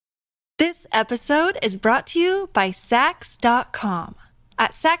This episode is brought to you by Sax.com.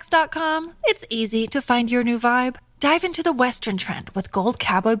 At Sax.com, it's easy to find your new vibe. Dive into the Western trend with gold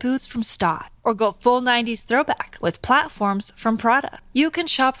cowboy boots from Stott, or go full 90s throwback with platforms from Prada. You can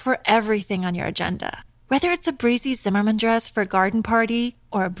shop for everything on your agenda, whether it's a breezy Zimmermann dress for a garden party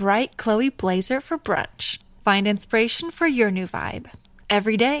or a bright Chloe blazer for brunch. Find inspiration for your new vibe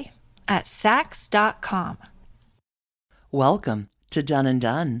every day at Sax.com. Welcome to Done and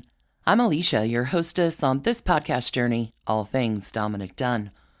Done. I'm Alicia, your hostess on this podcast journey, all things Dominick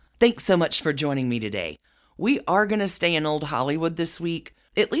Dunne. Thanks so much for joining me today. We are going to stay in Old Hollywood this week,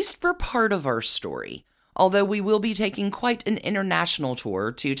 at least for part of our story, although we will be taking quite an international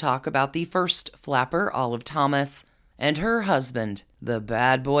tour to talk about the first flapper, Olive Thomas, and her husband, the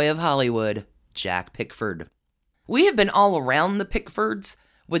bad boy of Hollywood, Jack Pickford. We have been all around the Pickfords,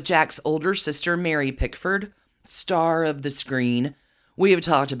 with Jack's older sister, Mary Pickford, star of the screen. We have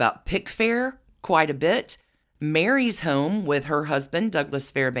talked about Pickfair quite a bit, Mary's home with her husband, Douglas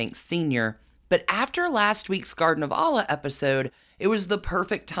Fairbanks Sr., but after last week's Garden of Allah episode, it was the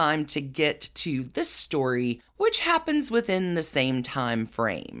perfect time to get to this story, which happens within the same time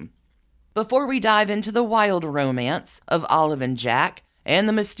frame. Before we dive into the wild romance of Olive and Jack, and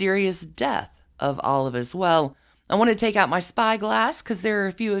the mysterious death of Olive as well, I want to take out my spyglass because there are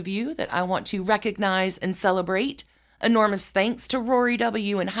a few of you that I want to recognize and celebrate. Enormous thanks to Rory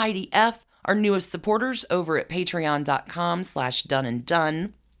W. and Heidi F., our newest supporters over at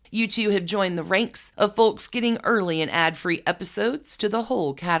patreon.com/doneanddone. You two have joined the ranks of folks getting early and ad-free episodes to the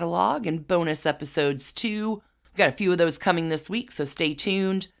whole catalog and bonus episodes too. We've got a few of those coming this week, so stay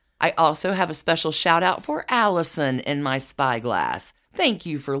tuned. I also have a special shout out for Allison in my spyglass. Thank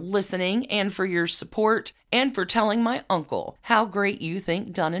you for listening and for your support and for telling my uncle how great you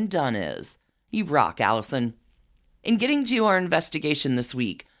think Done and Done is. You rock, Allison. In getting to our investigation this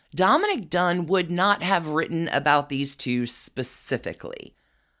week, Dominick Dunne would not have written about these two specifically.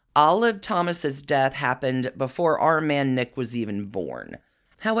 Olive Thomas's death happened before our man Nick was even born.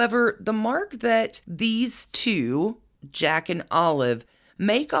 However, the mark that these two, Jack and Olive,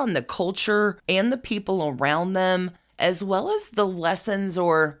 make on the culture and the people around them, as well as the lessons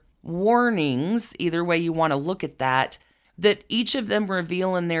or warnings, either way you want to look at that each of them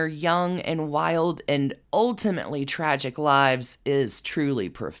reveal in their young and wild and ultimately tragic lives is truly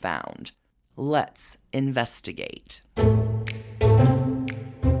profound. Let's investigate.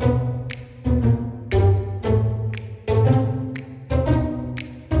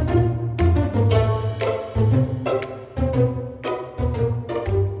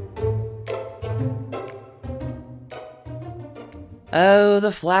 Oh,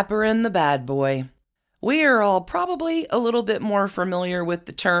 the flapper and the bad boy. We are all probably a little bit more familiar with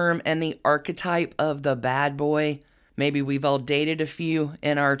the term and the archetype of the bad boy. Maybe we've all dated a few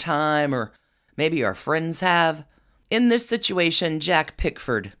in our time, or maybe our friends have. In this situation, Jack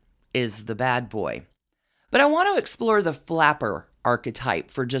Pickford is the bad boy. But I want to explore the flapper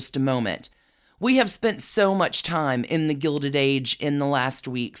archetype for just a moment. We have spent so much time in the Gilded Age in the last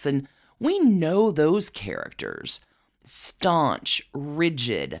weeks, and we know those characters. Staunch,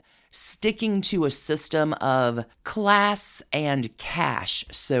 rigid, sticking to a system of class and cash,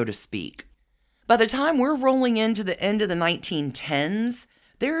 so to speak. By the time we're rolling into the end of the 1910s,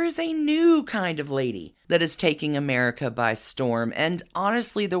 there is a new kind of lady that is taking America by storm, and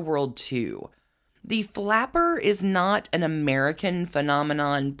honestly the world too. The flapper is not an American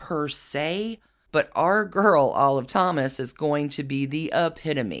phenomenon per se, but our girl, Olive Thomas, is going to be the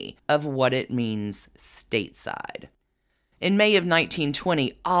epitome of what it means stateside. In May of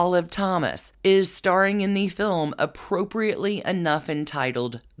 1920, Olive Thomas is starring in the film appropriately enough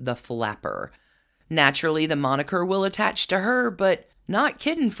entitled The Flapper. Naturally, the moniker will attach to her, but not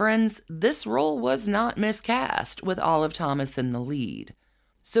kidding, friends, this role was not miscast with Olive Thomas in the lead.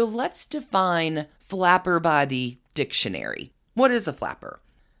 So let's define flapper by the dictionary. What is a flapper?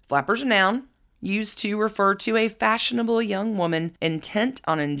 Flapper's a noun, used to refer to a fashionable young woman intent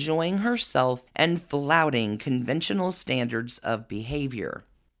on enjoying herself and flouting conventional standards of behavior.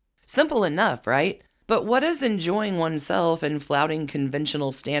 Simple enough, right? But what does enjoying oneself and flouting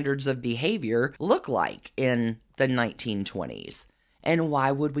conventional standards of behavior look like in the 1920s? And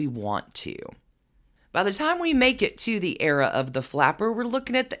why would we want to? By the time we make it to the era of the flapper, we're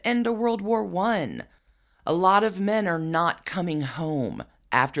looking at the end of World War I. A lot of men are not coming home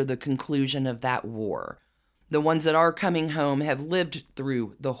after the conclusion of that war. The ones that are coming home have lived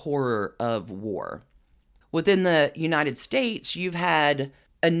through the horror of war. Within the United States, you've had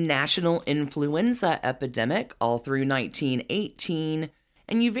a national influenza epidemic all through 1918,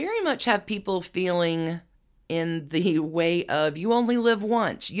 and you very much have people feeling in the way of you only live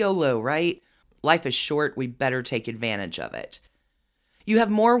once, YOLO, right? Life is short, we better take advantage of it. You have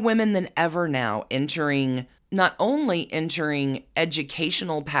more women than ever now not only entering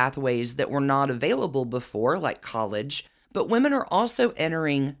educational pathways that were not available before, like college, but women are also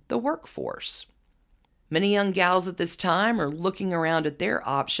entering the workforce. Many young gals at this time are looking around at their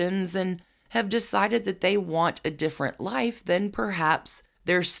options and have decided that they want a different life than perhaps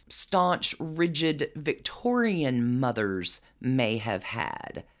their staunch, rigid Victorian mothers may have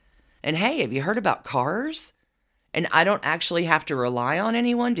had. And hey, have you heard about cars? And I don't actually have to rely on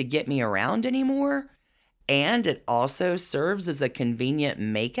anyone to get me around anymore. And it also serves as a convenient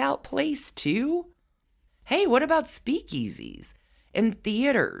makeout place too. Hey, what about speakeasies and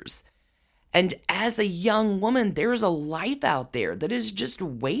theaters? And as a young woman, there's a life out there that is just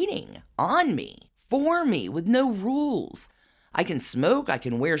waiting on me, for me, with no rules. I can smoke, I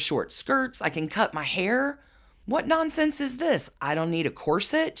can wear short skirts, I can cut my hair. What nonsense is this? I don't need a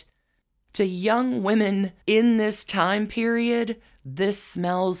corset. To young women in this time period, this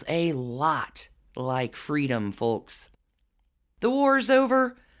smells a lot like freedom, folks. The war's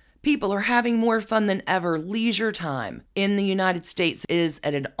over. People are having more fun than ever. Leisure time in the United States is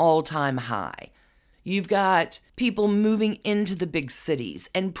at an all-time high. You've got people moving into the big cities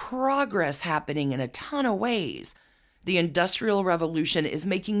and progress happening in a ton of ways. The Industrial Revolution is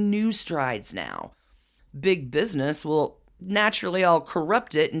making new strides now. Big business will naturally all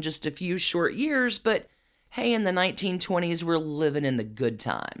corrupt it in just a few short years, but hey, in the 1920s, we're living in the good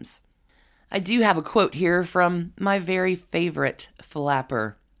times. I do have a quote here from my very favorite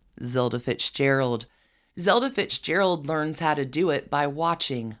flapper, Zelda Fitzgerald. Zelda Fitzgerald learns how to do it by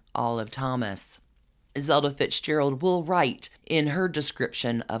watching Olive Thomas. Zelda Fitzgerald will write in her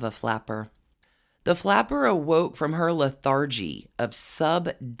description of a flapper. The flapper awoke from her lethargy of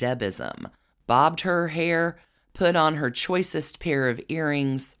sub-debism, bobbed her hair, put on her choicest pair of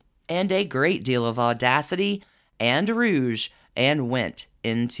earrings, and a great deal of audacity and rouge, and went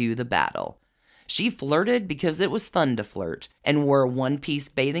into the battle. She flirted because it was fun to flirt, and wore a one-piece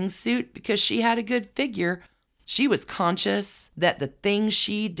bathing suit because she had a good figure. She was conscious that the things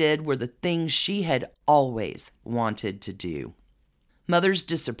she did were the things she had always wanted to do. Mothers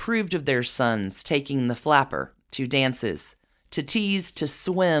disapproved of their sons taking the flapper to dances, to teas, to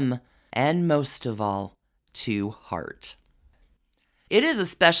swim, and most of all, to heart. It is a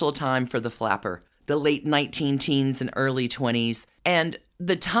special time for the flapper, the late 19-teens and early 20s, and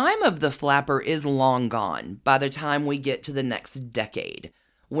the time of the flapper is long gone by the time we get to the next decade,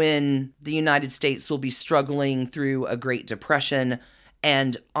 when the United States will be struggling through a Great Depression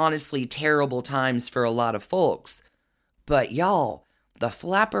and honestly terrible times for a lot of folks. But y'all, the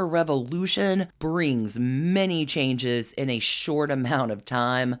flapper revolution brings many changes in a short amount of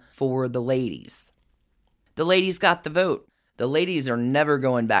time for the ladies. The ladies got the vote. The ladies are never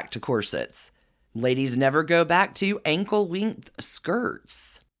going back to corsets. Ladies never go back to ankle-length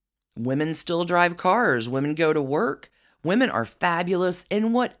skirts. Women still drive cars. Women go to work. Women are fabulous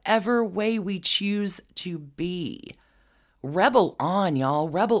in whatever way we choose to be. Rebel on, y'all.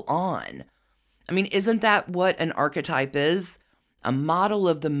 Rebel on. I mean, isn't that what an archetype is? A model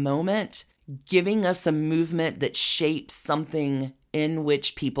of the moment, giving us a movement that shapes something in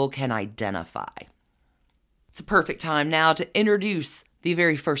which people can identify. It's a perfect time now to introduce the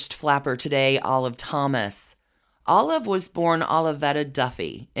very first flapper today, Olive Thomas. Olive was born Olivetta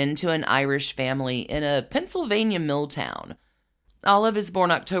Duffy into an Irish family in a Pennsylvania mill town. Olive is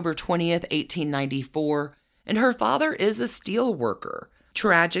born October 20th, 1894, and her father is a steel worker.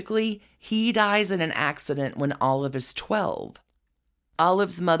 Tragically, he dies in an accident when Olive is 12.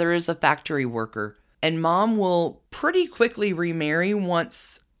 Olive's mother is a factory worker, and Mom will pretty quickly remarry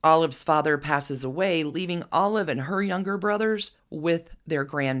once Olive's father passes away, leaving Olive and her younger brothers with their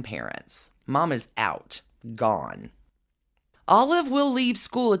grandparents. Mom is out, gone. Olive will leave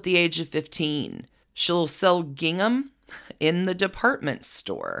school at the age of 15. She'll sell gingham in the department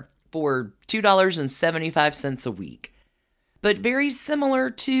store for $2.75 a week. But very similar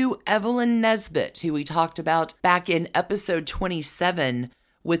to Evelyn Nesbit, who we talked about back in episode 27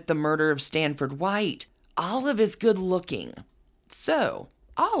 with the murder of Stanford White, Olive is good looking. So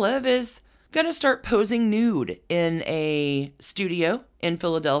Olive is going to start posing nude in a studio in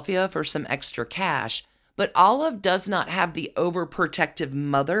Philadelphia for some extra cash. But Olive does not have the overprotective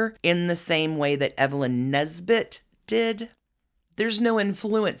mother in the same way that Evelyn Nesbit did. There's no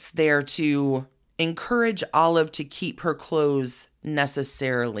influence there to encourage Olive to keep her clothes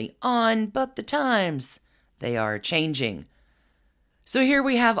necessarily on, but the times, they are changing. So here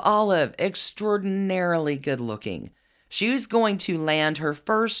we have Olive, extraordinarily good looking. She was going to land her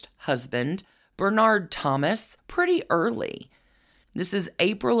first husband, Bernard Thomas pretty early. This is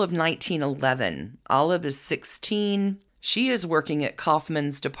April of 1911. Olive is 16. She is working at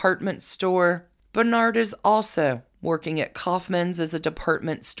Kaufmann's department store. Bernard is also working at Kaufmann's as a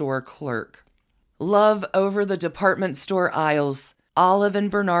department store clerk. Love over the department store aisles. Olive and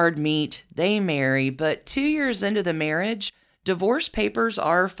Bernard meet, they marry, but 2 years into the marriage, divorce papers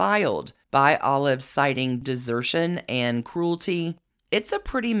are filed by Olive citing desertion and cruelty. It's a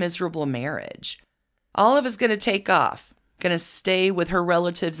pretty miserable marriage. Olive is going to take off, going to stay with her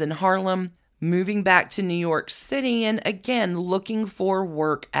relatives in Harlem, moving back to New York City, and again looking for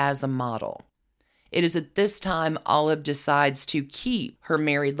work as a model. It is at this time Olive decides to keep her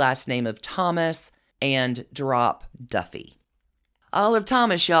married last name of Thomas and drop Duffy. Olive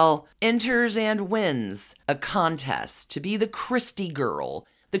Thomas, y'all, enters and wins a contest to be the Christie Girl.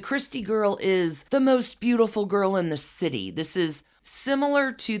 The Christie Girl is the most beautiful girl in the city. This is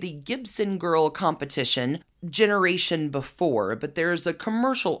similar to the Gibson Girl competition generation before, but there's a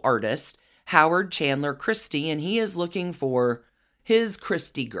commercial artist, Howard Chandler Christie, and he is looking for his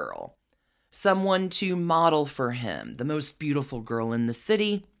Christie Girl, someone to model for him, the most beautiful girl in the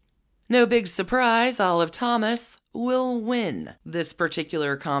city. No big surprise, Olive Thomas will win this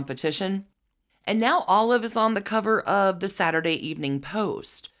particular competition. And now Olive is on the cover of the Saturday Evening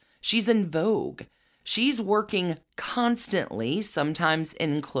Post. She's in Vogue. She's working constantly, sometimes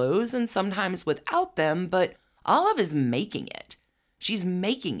in clothes and sometimes without them, but Olive is making it. She's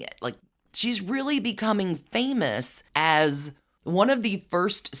making it. Like, she's really becoming famous as one of the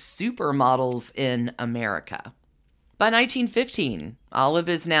first supermodels in America. By 1915, Olive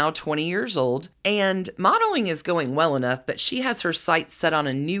is now 20 years old, and modeling is going well enough, but she has her sights set on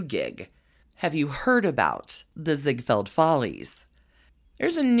a new gig. Have you heard about the Ziegfeld Follies?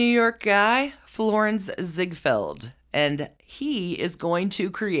 There's a New York guy, Florenz Ziegfeld, and he is going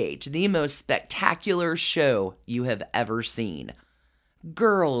to create the most spectacular show you have ever seen.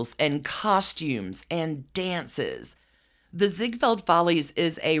 Girls and costumes and dances. The Ziegfeld Follies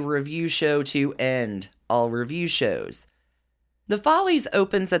is a revue show to end all revue shows. The Follies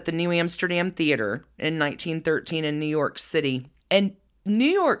opens at the New Amsterdam Theater in 1913 in New York City, and New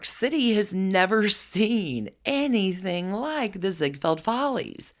York City has never seen anything like the Ziegfeld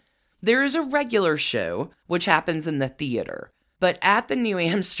Follies. There is a regular show, which happens in the theater, but at the New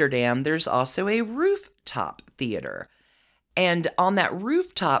Amsterdam, there's also a rooftop theater. And on that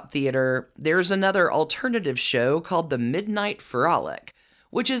rooftop theater, there's another alternative show called the Midnight Frolic,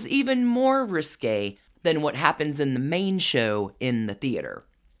 which is even more risque than what happens in the main show in the theater.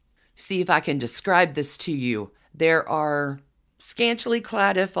 See if I can describe this to you. There are scantily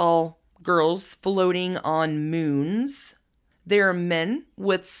clad, if all, girls floating on moons. There are men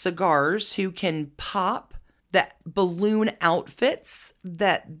with cigars who can pop the balloon outfits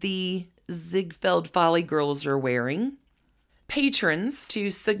that the Ziegfeld Folly girls are wearing. Patrons, to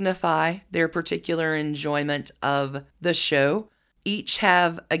signify their particular enjoyment of the show, each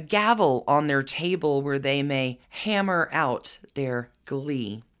have a gavel on their table where they may hammer out their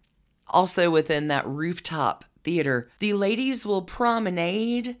glee. Also within that rooftop theater, the ladies will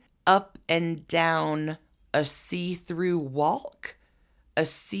promenade up and down a see-through walk, a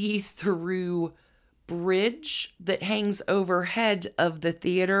see-through bridge that hangs overhead of the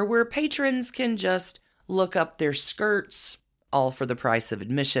theater where patrons can just look up their skirts, all for the price of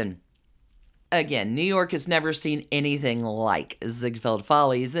admission. Again, New York has never seen anything like Ziegfeld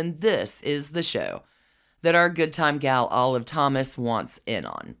Follies, and this is the show that our good time gal Olive Thomas wants in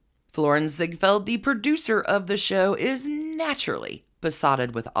on. Florenz Ziegfeld, the producer of the show, is naturally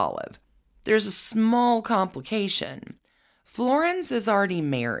besotted with Olive. There's a small complication. Florenz is already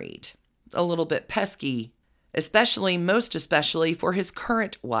married, a little bit pesky, most especially for his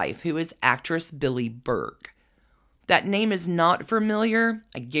current wife, who is actress Billie Burke. That name is not familiar.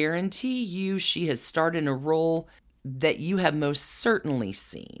 I guarantee you she has starred in a role that you have most certainly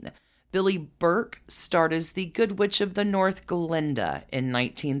seen. Billie Burke starred as the Good Witch of the North, Glinda, in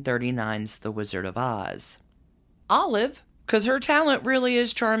 1939's The Wizard of Oz. Olive, because her talent really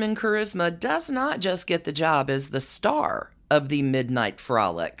is charm and charisma, does not just get the job as the star of the Midnight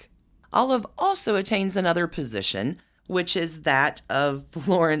Frolic. Olive also attains another position, which is that of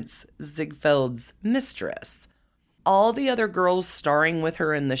Florenz Ziegfeld's mistress. All the other girls starring with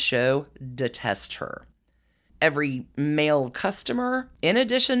her in the show detest her. Every male customer, in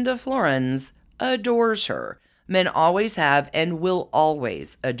addition to Florenz, adores her. Men always have and will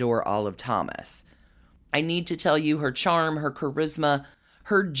always adore Olive Thomas. I need to tell you, her charm, her charisma,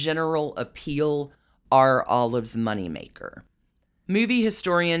 her general appeal are Olive's moneymaker. Movie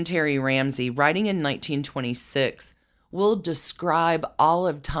historian Terry Ramsey, writing in 1926, will describe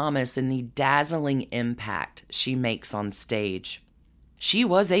Olive Thomas in the dazzling impact she makes on stage. She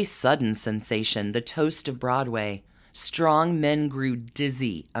was a sudden sensation, the toast of Broadway. Strong men grew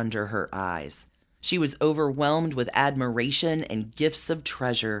dizzy under her eyes. She was overwhelmed with admiration and gifts of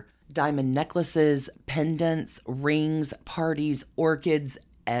treasure. Diamond necklaces, pendants, rings, parties, orchids,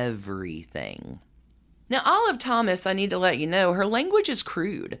 everything. Now, Olive Thomas, I need to let you know, her language is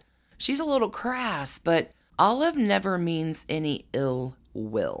crude. She's a little crass, but Olive never means any ill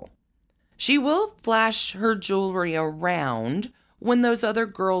will. She will flash her jewelry around when those other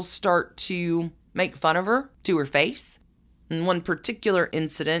girls start to make fun of her to her face. In one particular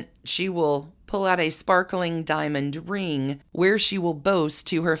incident, she will pull out a sparkling diamond ring where she will boast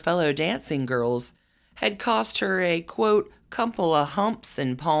to her fellow dancing girls had cost her a, quote, couple of humps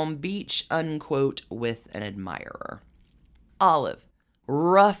in Palm Beach, unquote, with an admirer. Olive,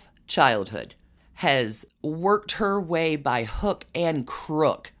 rough childhood, has worked her way by hook and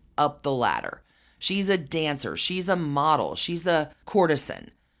crook up the ladder. She's a dancer. She's a model. She's a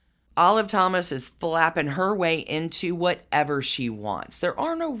courtesan. Olive Thomas is flapping her way into whatever she wants. There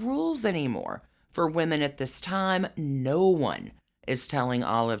are no rules anymore for women at this time. No one is telling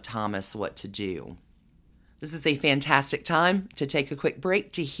Olive Thomas what to do. This is a fantastic time to take a quick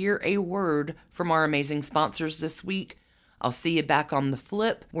break to hear a word from our amazing sponsors this week. I'll see you back on the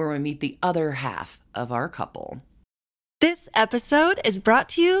flip where we meet the other half of our couple. This episode is brought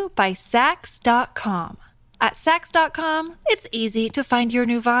to you by Saks.com. At Saks.com, it's easy to find your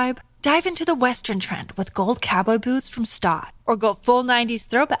new vibe. Dive into the Western trend with gold cowboy boots from Stott, or go full 90s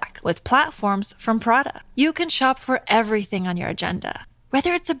throwback with platforms from Prada. You can shop for everything on your agenda,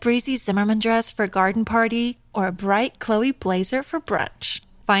 whether it's a breezy Zimmermann dress for a garden party or a bright Chloe blazer for brunch.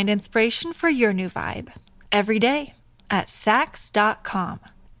 Find inspiration for your new vibe every day at Saks.com.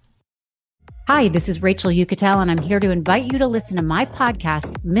 Hi, this is Rachel Yucatel, and I'm here to invite you to listen to my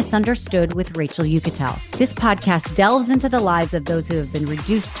podcast, Misunderstood with Rachel Yucatel. This podcast delves into the lives of those who have been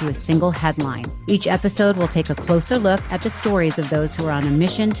reduced to a single headline. Each episode will take a closer look at the stories of those who are on a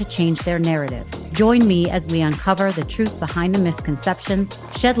mission to change their narrative. Join me as we uncover the truth behind the misconceptions,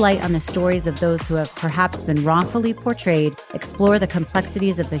 shed light on the stories of those who have perhaps been wrongfully portrayed, explore the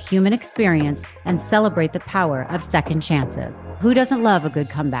complexities of the human experience, and celebrate the power of second chances. Who doesn't love a good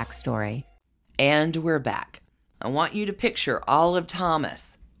comeback story? And we're back. I want you to picture Olive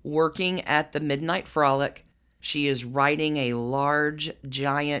Thomas working at the Midnight Frolic. She is riding a large,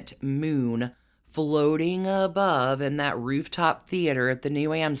 giant moon floating above in that rooftop theater at the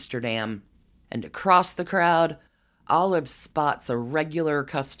New Amsterdam. And across the crowd, Olive spots a regular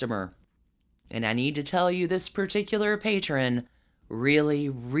customer. And I need to tell you, this particular patron really,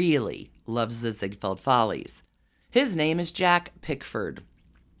 really loves the Ziegfeld Follies. His name is Jack Pickford.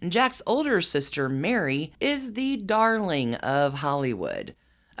 And Jack's older sister, Mary, is the darling of Hollywood,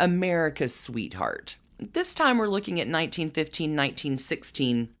 America's sweetheart. This time we're looking at 1915,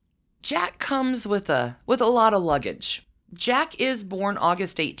 1916. Jack comes with a lot of luggage. Jack is born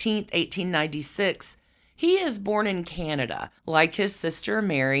August 18th, 1896. He is born in Canada, like his sister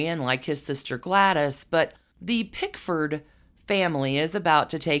Mary and like his sister Gladys, but the Pickford family is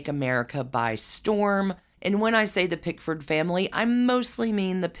about to take America by storm. And when I say the Pickford family, I mostly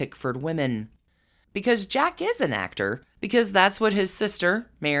mean the Pickford women. Because Jack is an actor, because that's what his sister,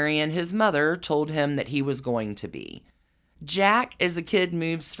 Mary, and his mother told him that he was going to be. Jack, as a kid,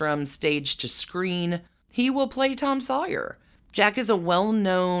 moves from stage to screen. He will play Tom Sawyer. Jack is a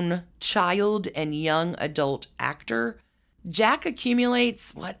well-known child and young adult actor. Jack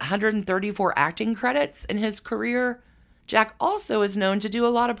accumulates, 134 acting credits in his career. Jack also is known to do a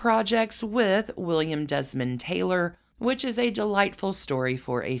lot of projects with William Desmond Taylor, which is a delightful story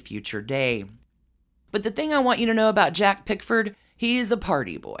for a future day. But the thing I want you to know about Jack Pickford, he is a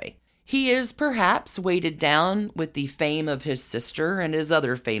party boy. He is perhaps weighted down with the fame of his sister and his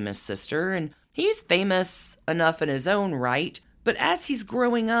other famous sister, and he's famous enough in his own right. But as he's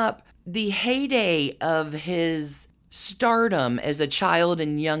growing up, the heyday of his stardom as a child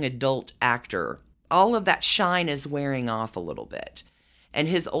and young adult actor, all of that shine is wearing off a little bit. And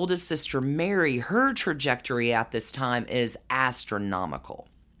his oldest sister, Mary, her trajectory at this time is astronomical.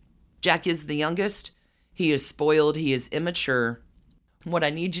 Jack is the youngest. He is spoiled. He is immature. What I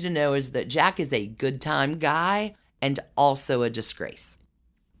need you to know is that Jack is a good time guy and also a disgrace.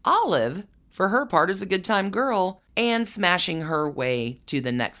 Olive, for her part, is a good time girl and smashing her way to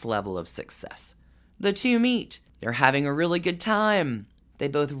the next level of success. The two meet. They're having a really good time. They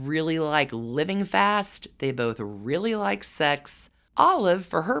both really like living fast. They both really like sex. Olive,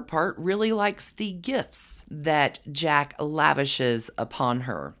 for her part, really likes the gifts that Jack lavishes upon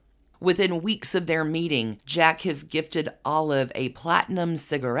her. Within weeks of their meeting, Jack has gifted Olive a platinum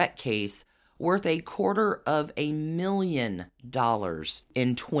cigarette case worth $250,000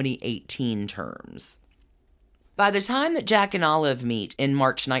 in 2018 terms. By the time that Jack and Olive meet in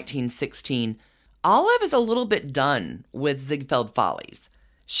March 1916, Olive is a little bit done with Ziegfeld Follies.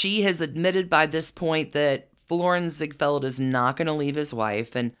 She has admitted by this point that Florin Ziegfeld is not going to leave his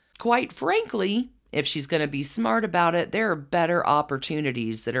wife, and quite frankly, if she's going to be smart about it, there are better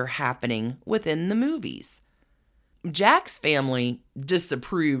opportunities that are happening within the movies. Jack's family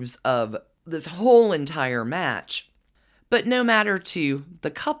disapproves of this whole entire match, but no matter to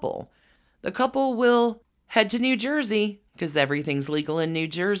the couple will head to New Jersey, because everything's legal in New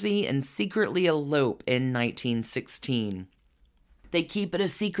Jersey, and secretly elope in 1916. They keep it a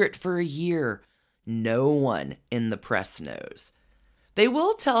secret for a year. No one in the press knows. They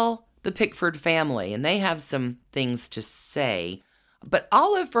will tell the Pickford family, and they have some things to say, but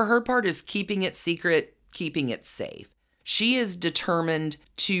Olive, for her part, is keeping it secret, keeping it safe. She is determined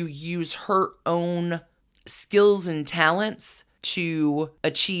to use her own skills and talents to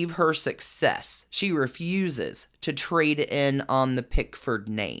achieve her success. She refuses to trade in on the Pickford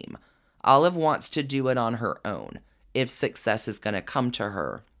name. Olive wants to do it on her own if success is going to come to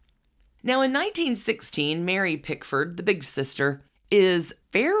her. Now, in 1916, Mary Pickford, the big sister, is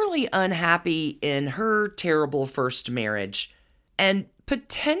fairly unhappy in her terrible first marriage, and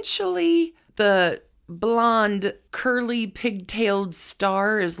potentially the blonde, curly, pigtailed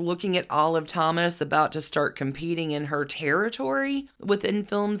star is looking at Olive Thomas, about to start competing in her territory within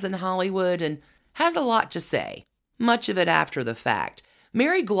films in Hollywood, and has a lot to say, much of it after the fact.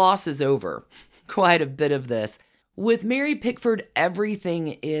 Mary glosses over quite a bit of this. With Mary Pickford,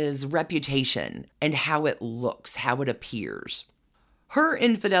 everything is reputation and how it looks, how it appears. Her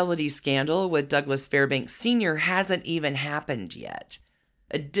infidelity scandal with Douglas Fairbanks Sr. hasn't even happened yet.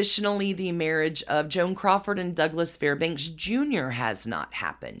 Additionally, the marriage of Joan Crawford and Douglas Fairbanks Jr. has not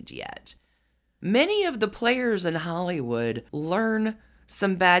happened yet. Many of the players in Hollywood learn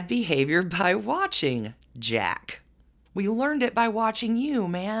some bad behavior by watching Jack. We learned it by watching you,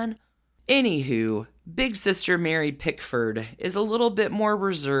 man. Anywho, big sister Mary Pickford is a little bit more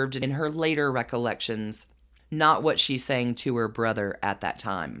reserved in her later recollections, not what she's saying to her brother at that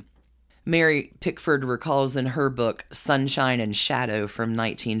time. Mary Pickford recalls in her book, Sunshine and Shadow from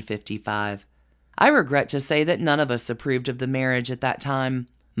 1955, "I regret to say that none of us approved of the marriage at that time.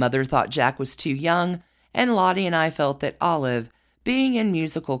 Mother thought Jack was too young, and Lottie and I felt that Olive, being in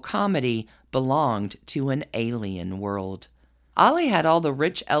musical comedy, belonged to an alien world. Ollie had all the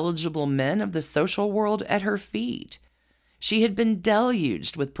rich, eligible men of the social world at her feet. She had been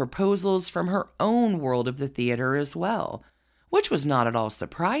deluged with proposals from her own world of the theater as well, which was not at all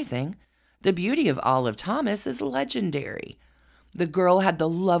surprising. The beauty of Olive Thomas is legendary. The girl had the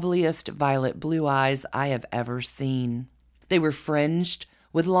loveliest violet blue eyes I have ever seen. They were fringed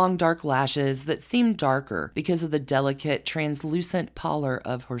with long dark lashes that seemed darker because of the delicate, translucent pallor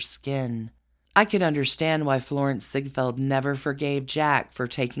of her skin. I could understand why Florence Ziegfeld never forgave Jack for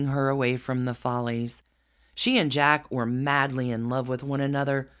taking her away from the Follies. She and Jack were madly in love with one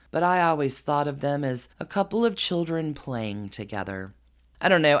another, but I always thought of them as a couple of children playing together." I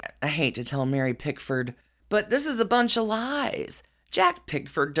don't know, I hate to tell Mary Pickford, but this is a bunch of lies. Jack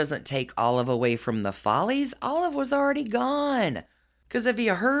Pickford doesn't take Olive away from the Follies. Olive was already gone. Because have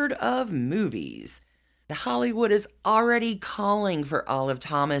you heard of movies? Hollywood is already calling for Olive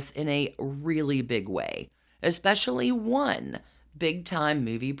Thomas in a really big way, especially one big-time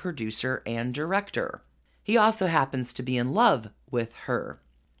movie producer and director. He also happens to be in love with her.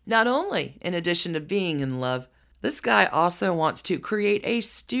 Not only, in addition to being in love, this guy also wants to create a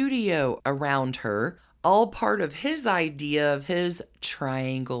studio around her, all part of his idea of his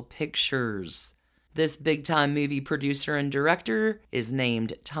Triangle Pictures. This big-time movie producer and director is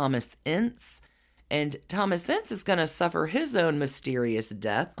named Thomas Ince, and Thomas Ince is going to suffer his own mysterious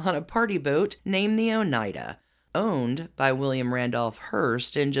death on a party boat named the Oneida, owned by William Randolph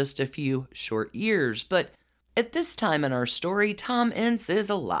Hearst in just a few short years. But at this time in our story, Tom Ince is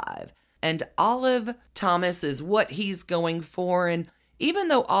alive, and Olive Thomas is what he's going for. And even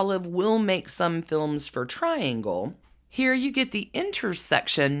though Olive will make some films for Triangle, here you get the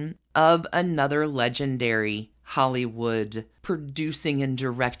intersection of another legendary Hollywood producing and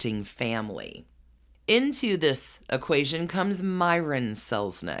directing family. Into this equation comes Myron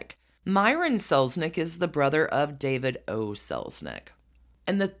Selznick. Myron Selznick is the brother of David O. Selznick.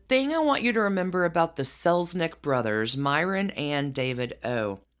 And the thing I want you to remember about the Selznick brothers, Myron and David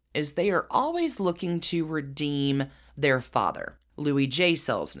O., is they are always looking to redeem their father, Louis J.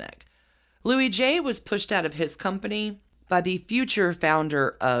 Selznick. Louis J. was pushed out of his company by the future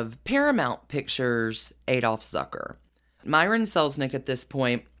founder of Paramount Pictures, Adolph Zucker. Myron Selznick at this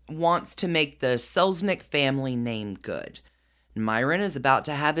point wants to make the Selznick family name good. Myron is about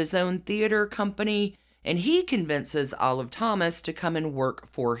to have his own theater company, and he convinces Olive Thomas to come and work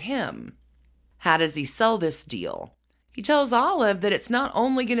for him. How does he sell this deal? He tells Olive that it's not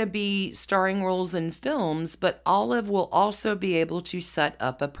only going to be starring roles in films, but Olive will also be able to set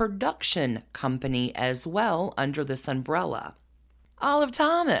up a production company as well under this umbrella. Olive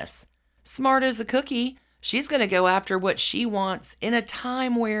Thomas, smart as a cookie, she's going to go after what she wants in a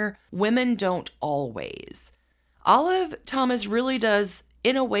time where women don't always. Olive Thomas really does,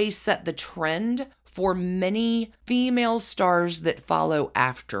 in a way, set the trend for many female stars that follow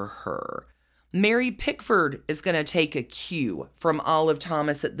after her. Mary Pickford is going to take a cue from Olive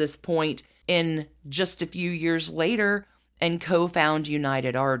Thomas at this point in just a few years later and co-found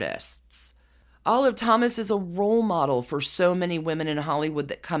United Artists. Olive Thomas is a role model for so many women in Hollywood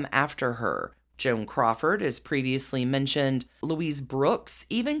that come after her. Joan Crawford, as previously mentioned, Louise Brooks,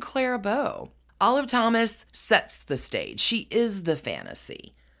 even Clara Bow. Olive Thomas sets the stage. She is the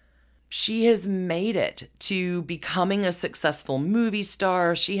fantasy. She has made it to becoming a successful movie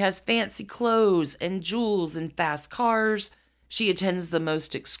star. She has fancy clothes and jewels and fast cars. She attends the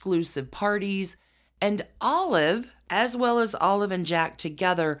most exclusive parties. And Olive, as well as Olive and Jack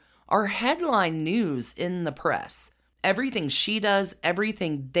together, are headline news in the press. Everything she does,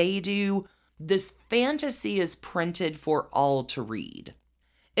 everything they do, this fantasy is printed for all to read.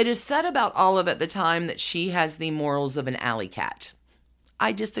 It is said about Olive at the time that she has the morals of an alley cat.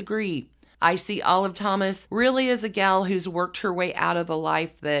 I disagree. I see Olive Thomas really as a gal who's worked her way out of a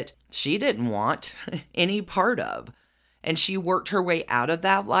life that she didn't want any part of. And she worked her way out of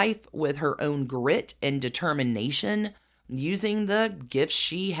that life with her own grit and determination, using the gifts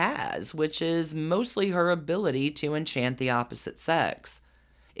she has, which is mostly her ability to enchant the opposite sex.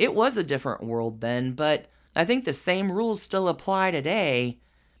 It was a different world then, but I think the same rules still apply today.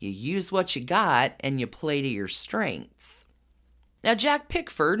 You use what you got and you play to your strengths. Now, Jack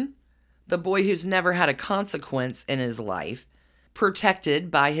Pickford, the boy who's never had a consequence in his life, protected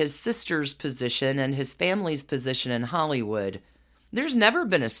by his sister's position and his family's position in Hollywood, there's never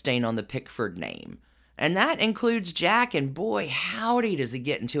been a stain on the Pickford name. And that includes Jack, and boy, howdy does he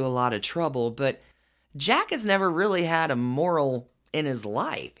get into a lot of trouble. But Jack has never really had a moral in his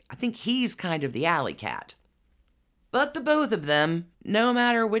life. I think he's kind of the alley cat. But the both of them, no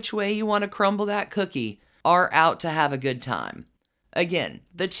matter which way you want to crumble that cookie, are out to have a good time. Again,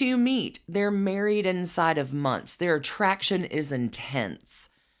 the two meet. They're married inside of months. Their attraction is intense.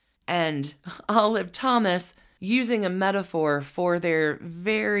 And Olive Thomas, using a metaphor for their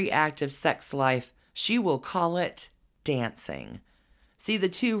very active sex life, she will call it dancing. See, the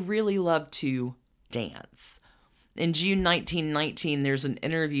two really love to dance. In June 1919, there's an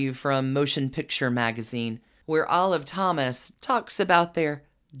interview from Motion Picture Magazine where Olive Thomas talks about their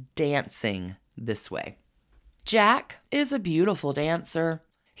dancing this way. Jack is a beautiful dancer.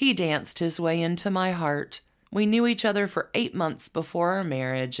 He danced his way into my heart. We knew each other for 8 months before our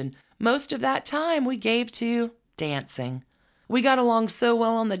marriage, and most of that time we gave to dancing. We got along so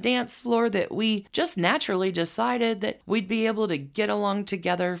well on the dance floor that we just naturally decided that we'd be able to get along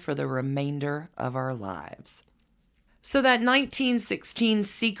together for the remainder of our lives. So that 1916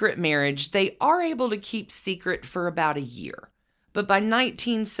 secret marriage, they are able to keep secret for about a year. But by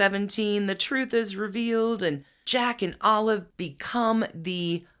 1917, the truth is revealed and Jack and Olive become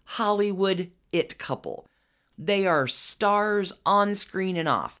the Hollywood it couple. They are stars on screen and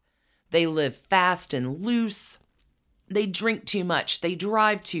off. They live fast and loose. They drink too much. They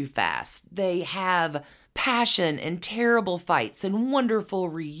drive too fast. They have passion and terrible fights and wonderful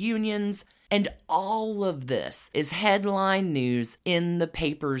reunions. And all of this is headline news in the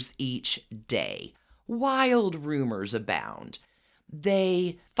papers each day. Wild rumors abound.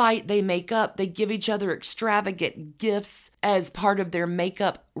 They fight, they make up, they give each other extravagant gifts as part of their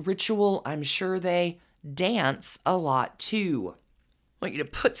makeup ritual. I'm sure they dance a lot too. I want you to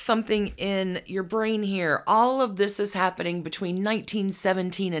put something in your brain here. All of this is happening between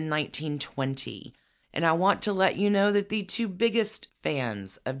 1917 and 1920. And I want to let you know that the two biggest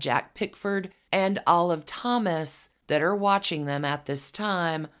fans of Jack Pickford and Olive Thomas that are watching them at this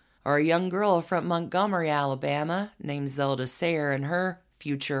time are a young girl from Montgomery, Alabama, named Zelda Sayre, and her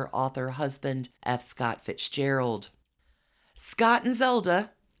future author husband, F. Scott Fitzgerald. Scott and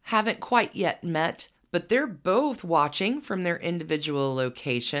Zelda haven't quite yet met, but they're both watching from their individual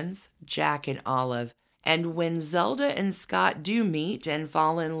locations, Jack and Olive. And when Zelda and Scott do meet and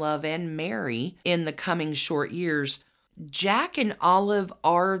fall in love and marry in the coming short years, Jack and Olive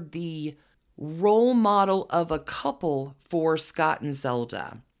are the role model of a couple for Scott and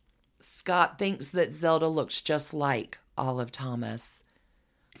Zelda. Scott thinks that Zelda looks just like Olive Thomas.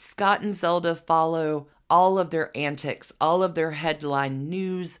 Scott and Zelda follow all of their antics, all of their headline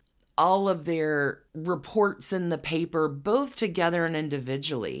news, all of their reports in the paper, both together and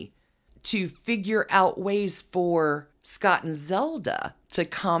individually, to figure out ways for Scott and Zelda to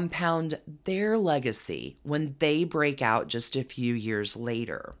compound their legacy when they break out just a few years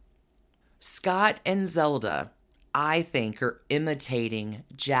later. Scott and Zelda, I think, are imitating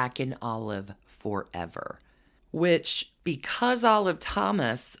Jack and Olive forever, which, because Olive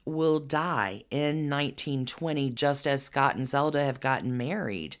Thomas will die in 1920, just as Scott and Zelda have gotten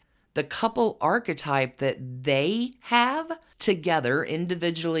married, the couple archetype that they have together,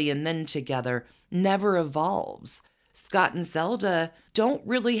 individually and then together, never evolves. Scott and Zelda don't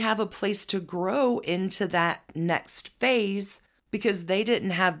really have a place to grow into that next phase because they didn't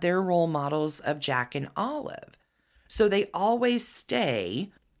have their role models of Jack and Olive. So they always stay,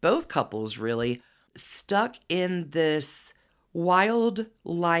 both couples really, stuck in this wild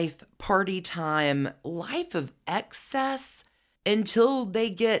life, party time, life of excess until they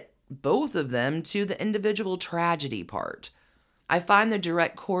get both of them to the individual tragedy part. I find the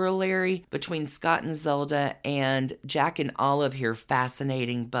direct corollary between Scott and Zelda and Jack and Olive here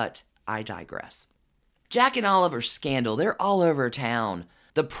fascinating, but I digress. Jack and Olive are scandal. They're all over town.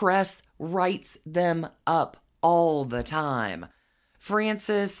 The press writes them up all the time.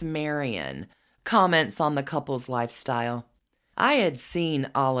 Frances Marion comments on the couple's lifestyle. I had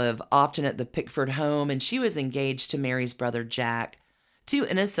seen Olive often at the Pickford home, and she was engaged to Mary's brother Jack. Two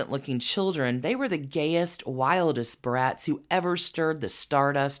innocent-looking children, they were the gayest, wildest brats who ever stirred the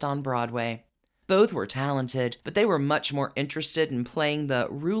stardust on Broadway. Both were talented, but they were much more interested in playing the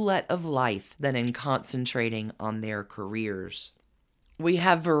roulette of life than in concentrating on their careers. We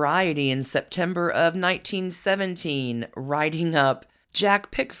have Variety in September of 1917 writing up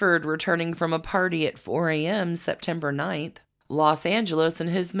Jack Pickford returning from a party at 4 a.m. September 9th. Los Angeles and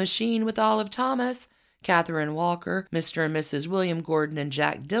his machine with Olive Thomas, Catherine Walker, Mr. and Mrs. William Gordon, and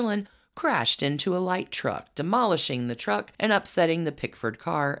Jack Dillon crashed into a light truck, demolishing the truck and upsetting the Pickford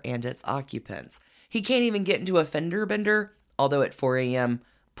car and its occupants. He can't even get into a fender bender, although at 4 a.m.,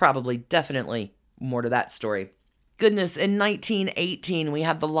 probably definitely more to that story. Goodness, in 1918, we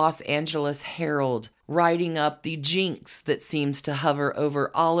have the Los Angeles Herald writing up the jinx that seems to hover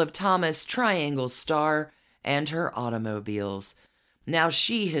over Olive Thomas' Triangle Star and her automobiles. Now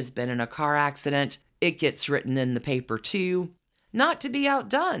she has been in a car accident. It gets written in the paper too, not to be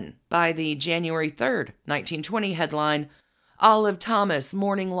outdone by the January 3rd, 1920 headline, Olive Thomas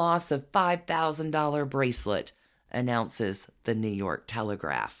mourning loss of $5,000 bracelet, announces the New York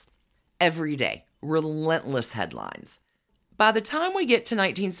Telegraph. Every day, relentless headlines. By the time we get to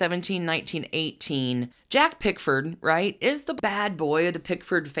 1917, 1918, Jack Pickford, right, is the bad boy of the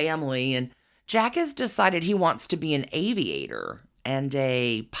Pickford family, and Jack has decided he wants to be an aviator and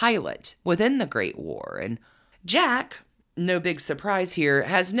a pilot within the Great War. And Jack, no big surprise here,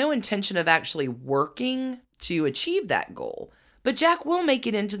 has no intention of actually working to achieve that goal. But Jack will make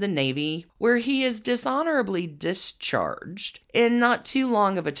it into the Navy, where he is dishonorably discharged. In not too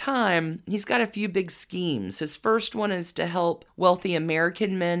long of a time, he's got a few big schemes. His first one is to help wealthy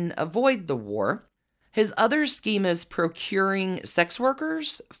American men avoid the war. His other scheme is procuring sex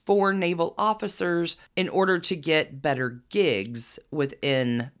workers for naval officers in order to get better gigs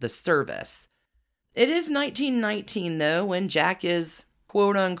within the service. It is 1919, though, when Jack is,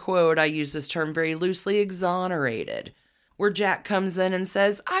 quote unquote, I use this term very loosely, exonerated, where Jack comes in and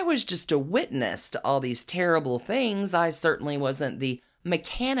says, I was just a witness to all these terrible things. I certainly wasn't the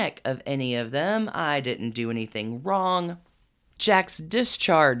mechanic of any of them. I didn't do anything wrong. Jack's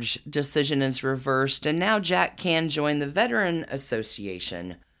discharge decision is reversed, and now Jack can join the Veteran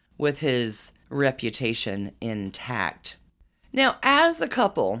Association with his reputation intact. Now, as a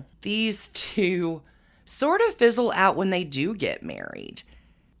couple, these two sort of fizzle out when they do get married.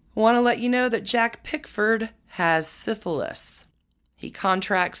 I want to let you know that Jack Pickford has syphilis. He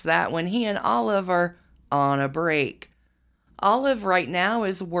contracts that when he and Olive are on a break. Olive right now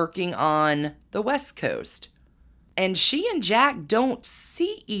is working on the West Coast. And she and Jack don't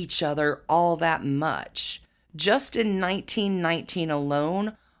see each other all that much. Just in 1919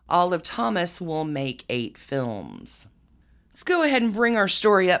 alone, Olive Thomas will make 8 films. Let's go ahead and bring our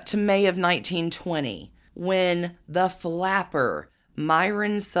story up to May of 1920, when The Flapper,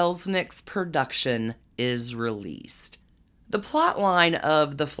 Myron Selznick's production, is released. The plotline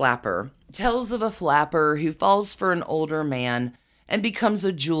of The Flapper tells of a flapper who falls for an older man and becomes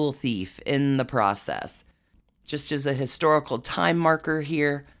a jewel thief in the process. Just as a historical time marker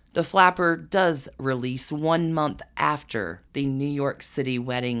here, The Flapper does release 1 month after the New York City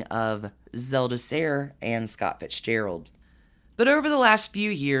wedding of Zelda Sayre and Scott Fitzgerald. But over the last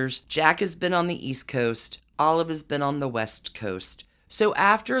few years, Jack has been on the East Coast, Olive has been on the West Coast. So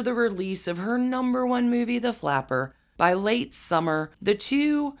after the release of her #1 movie, The Flapper, by late summer, the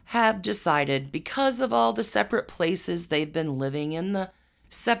two have decided, because of all the separate places they've been living and the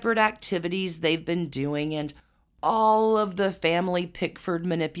separate activities they've been doing and all of the family Pickford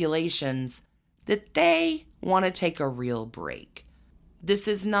manipulations, that they want to take a real break. This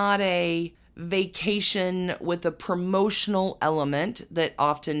is not a vacation with a promotional element that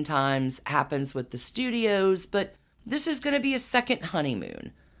oftentimes happens with the studios, but this is going to be a second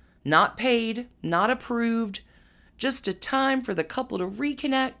honeymoon. Not paid, not approved, just a time for the couple to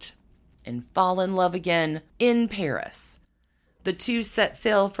reconnect and fall in love again in Paris. The two set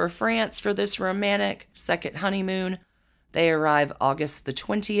sail for France for this romantic second honeymoon. They arrive August the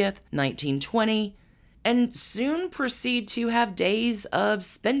 20th, 1920, and soon proceed to have days of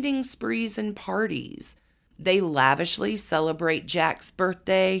spending sprees and parties. They lavishly celebrate Jack's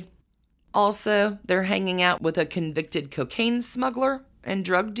birthday. Also, they're hanging out with a convicted cocaine smuggler and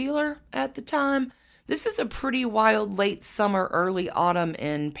drug dealer at the time. This is a pretty wild late summer, early autumn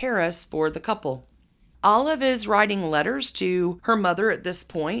in Paris for the couple. Olive is writing letters to her mother at this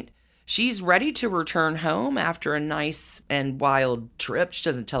point. She's ready to return home after a nice and wild trip. She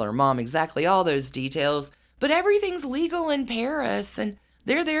doesn't tell her mom exactly all those details, but everything's legal in Paris, and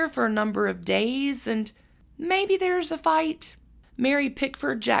they're there for a number of days, and maybe there's a fight. Mary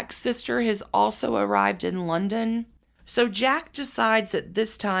Pickford, Jack's sister, has also arrived in London. So Jack decides at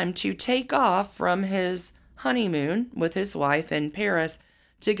this time to take off from his honeymoon with his wife in Paris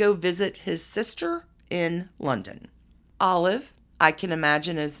to go visit his sister in London. Olive, I can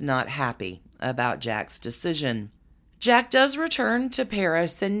imagine, is not happy about Jack's decision. Jack does return to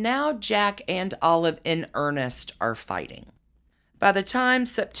Paris, and now Jack and Olive in earnest are fighting. By the time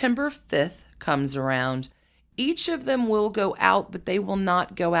September 5th comes around, each of them will go out, but they will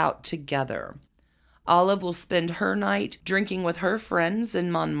not go out together. Olive will spend her night drinking with her friends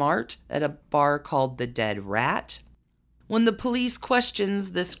in Montmartre at a bar called the Dead Rat. When the police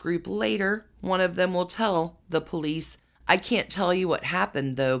questions this group later, one of them will tell the police, "I can't tell you what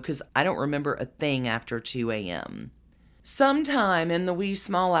happened though, because I don't remember a thing after 2 a.m. Sometime in the wee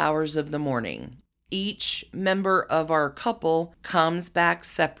small hours of the morning, each member of our couple comes back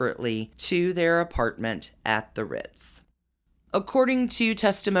separately to their apartment at the Ritz. According to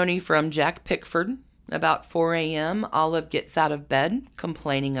testimony from Jack Pickford, about 4 a.m., Olive gets out of bed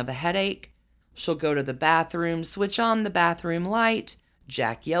complaining of a headache. She'll go to the bathroom, switch on the bathroom light.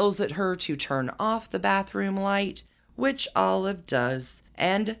 Jack yells at her to turn off the bathroom light, which Olive does,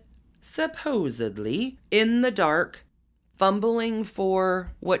 and supposedly, in the dark, fumbling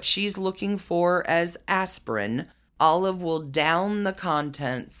for what she's looking for as aspirin, Olive will down the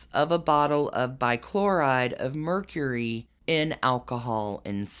contents of a bottle of bichloride of mercury in alcohol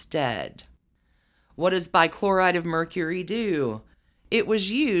instead. What does bichloride of mercury do? It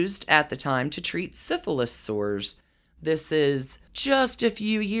was used at the time to treat syphilis sores. This is just a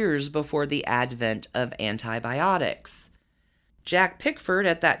few years before the advent of antibiotics. Jack Pickford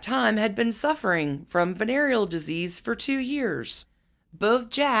at that time had been suffering from venereal disease for 2 years. Both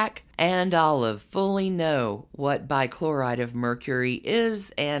Jack and Olive fully know what bichloride of mercury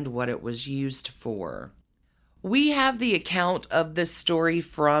is and what it was used for. We have the account of this story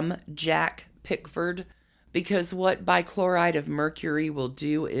from Jack Pickford, because what bichloride of mercury will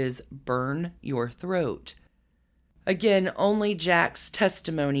do is burn your throat. Again, only Jack's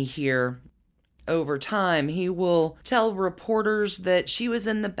testimony here. Over time, he will tell reporters that she was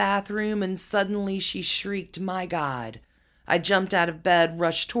in the bathroom and suddenly she shrieked, "My God." I jumped out of bed,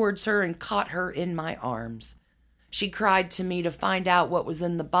 rushed towards her, and caught her in my arms. She cried to me to find out what was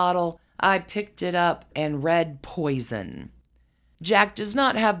in the bottle. I picked it up and read poison. Jack does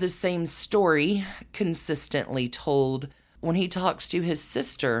not have the same story consistently told. When he talks to his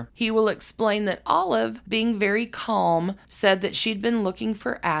sister, he will explain that Olive, being very calm, said that she'd been looking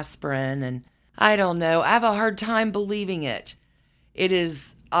for aspirin, and I don't know, I have a hard time believing it. It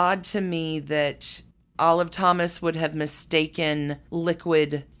is odd to me that Olive Thomas would have mistaken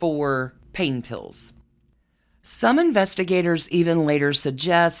liquid for pain pills. Some investigators even later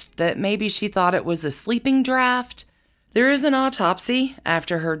suggest that maybe she thought it was a sleeping draft. There is an autopsy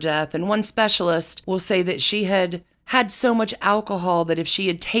after her death, and one specialist will say that she had so much alcohol that if she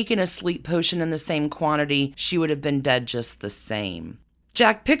had taken a sleep potion in the same quantity, she would have been dead just the same.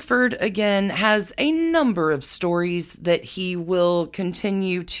 Jack Pickford, again, has a number of stories that he will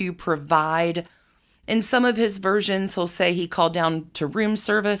continue to provide, In some of his versions, he'll say he called down to room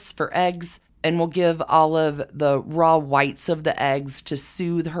service for eggs and will give Olive the raw whites of the eggs to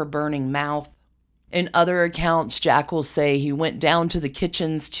soothe her burning mouth. In other accounts, Jack will say he went down to the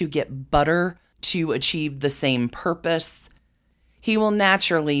kitchens to get butter to achieve the same purpose. He will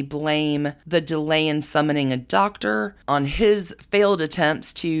naturally blame the delay in summoning a doctor on his failed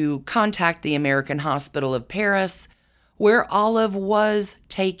attempts to contact the American Hospital of Paris, where Olive was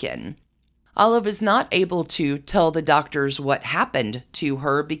taken. Olive is not able to tell the doctors what happened to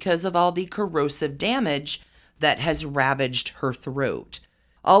her because of all the corrosive damage that has ravaged her throat.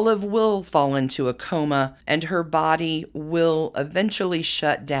 Olive will fall into a coma, and her body will eventually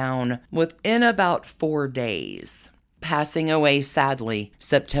shut down within about 4 days, passing away sadly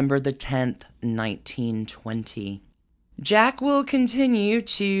September the 10th, 1920. Jack will continue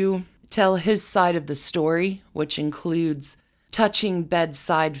to tell his side of the story, which includes touching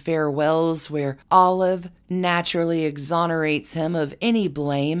bedside farewells where Olive naturally exonerates him of any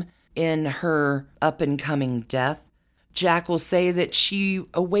blame in her up-and-coming death. Jack will say that she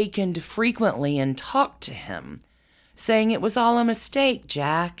awakened frequently and talked to him, saying it was all a mistake,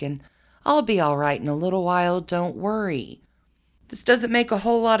 Jack, and I'll be all right in a little while, don't worry. This doesn't make a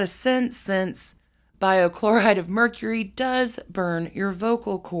whole lot of sense since biochloride of mercury does burn your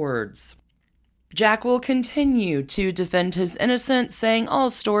vocal cords. Jack will continue to defend his innocence, saying all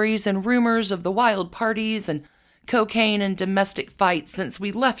stories and rumors of the wild parties and cocaine and domestic fights since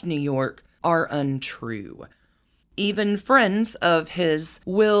we left New York are untrue. Even friends of his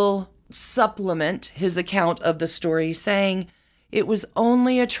will supplement his account of the story, saying it was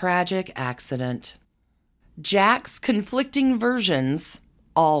only a tragic accident. Jack's conflicting versions,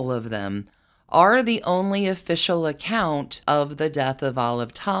 all of them, are the only official account of the death of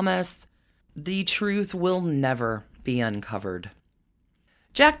Olive Thomas. The truth will never be uncovered.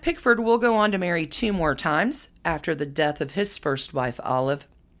 Jack Pickford will go on to marry 2 more times after the death of his first wife, Olive.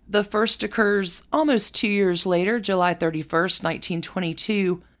 The first occurs almost 2 years later, July 31st,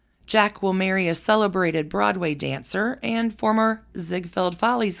 1922. Jack will marry a celebrated Broadway dancer and former Ziegfeld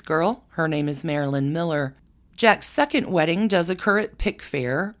Follies girl. Her name is Marilyn Miller. Jack's second wedding does occur at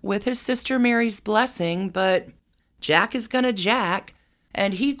Pickfair with his sister Mary's blessing, but Jack is gonna Jack,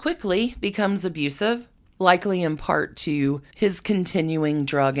 and he quickly becomes abusive, likely in part to his continuing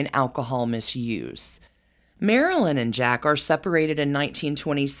drug and alcohol misuse. Marilyn and Jack are separated in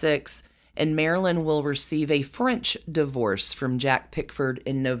 1926, and Marilyn will receive a French divorce from Jack Pickford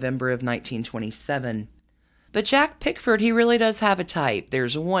in November of 1927. But Jack Pickford, he really does have a type.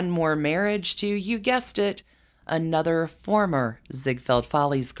 There's one more marriage to, you guessed it, another former Ziegfeld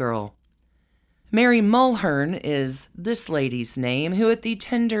Follies girl. Mary Mulhern is this lady's name, who at the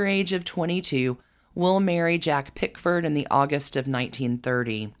tender age of 22 will marry Jack Pickford in the August of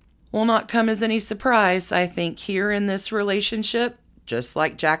 1930. Will not come as any surprise, I think, here in this relationship. Just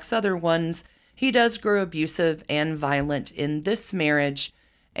like Jack's other ones, he does grow abusive and violent in this marriage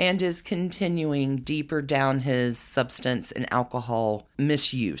and is continuing deeper down his substance and alcohol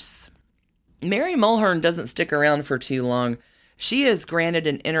misuse. Mary Mulhern doesn't stick around for too long. She is granted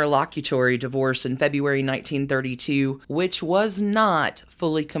an interlocutory divorce in February 1932, which was not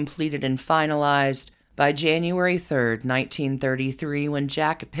fully completed and finalized by January 3rd, 1933, when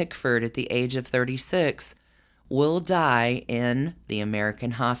Jack Pickford, at the age of 36, will die in the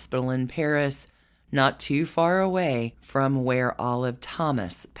American Hospital in Paris, not too far away from where Olive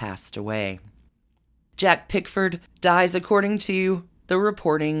Thomas passed away. Jack Pickford dies, according to the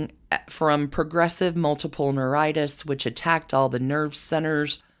reporting, from progressive multiple neuritis, which attacked all the nerve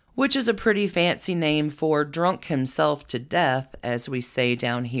centers, which is a pretty fancy name for drunk himself to death, as we say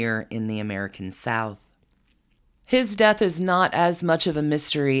down here in the American South. His death is not as much of a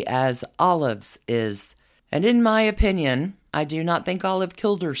mystery as Olive's is, and in my opinion, I do not think Olive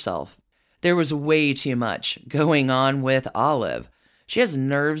killed herself. There was way too much going on with Olive. She has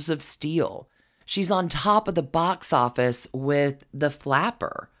nerves of steel. She's on top of the box office with The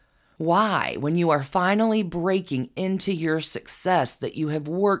Flapper. Why, when you are finally breaking into your success that you have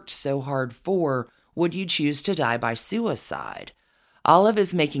worked so hard for, would you choose to die by suicide? Olive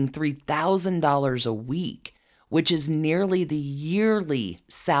is making $3,000 a week, which is nearly the yearly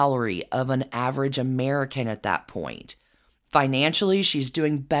salary of an average American at that point. Financially, she's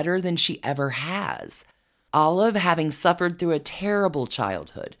doing better than she ever has. Olive, having suffered through a terrible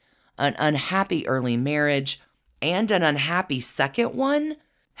childhood, an unhappy early marriage, and an unhappy second one,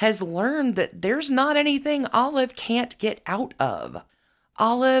 has learned that there's not anything Olive can't get out of.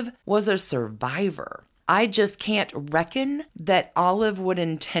 Olive was a survivor. I just can't reckon that Olive would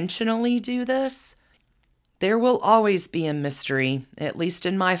intentionally do this. There will always be a mystery, at least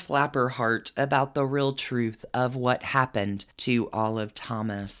in my flapper heart, about the real truth of what happened to Olive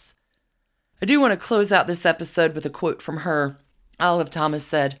Thomas. I do want to close out this episode with a quote from her. Olive Thomas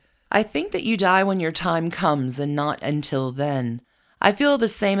said, "I think that you die when your time comes and not until then. I feel the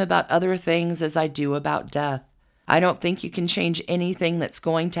same about other things as I do about death. I don't think you can change anything that's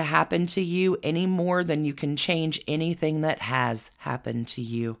going to happen to you any more than you can change anything that has happened to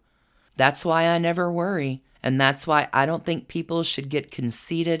you. That's why I never worry, and that's why I don't think people should get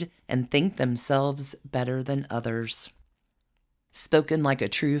conceited and think themselves better than others." Spoken like a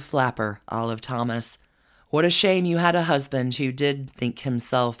true flapper, Olive Thomas. What a shame you had a husband who did think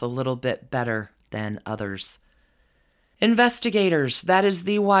himself a little bit better than others. Investigators, that is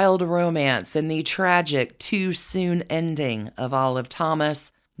the wild romance and the tragic, too soon ending of Olive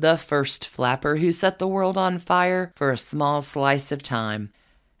Thomas, the first flapper who set the world on fire for a small slice of time,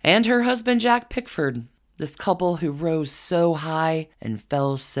 and her husband Jack Pickford, this couple who rose so high and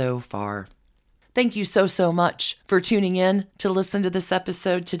fell so far. Thank you so much for tuning in to listen to this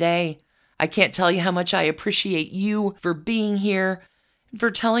episode today. I can't tell you how much I appreciate you for being here,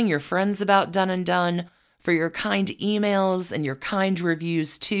 for telling your friends about Done and Done, for your kind emails and your kind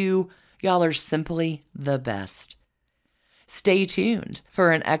reviews too. Y'all are simply the best. Stay tuned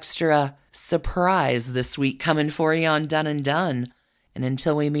for an extra surprise this week coming for you on Done and Done. And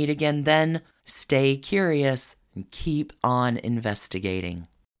until we meet again then, stay curious and keep on investigating.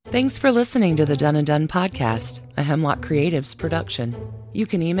 Thanks for listening to the Done and Done podcast, a Hemlock Creatives production. You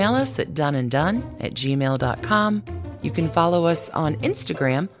can email us at doneanddone@gmail.com. You can follow us on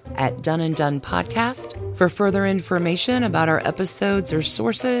Instagram at Done and Done Podcast. For further information about our episodes or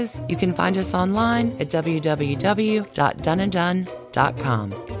sources, you can find us online at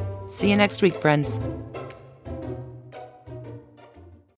www.doneanddone.com. See you next week, friends.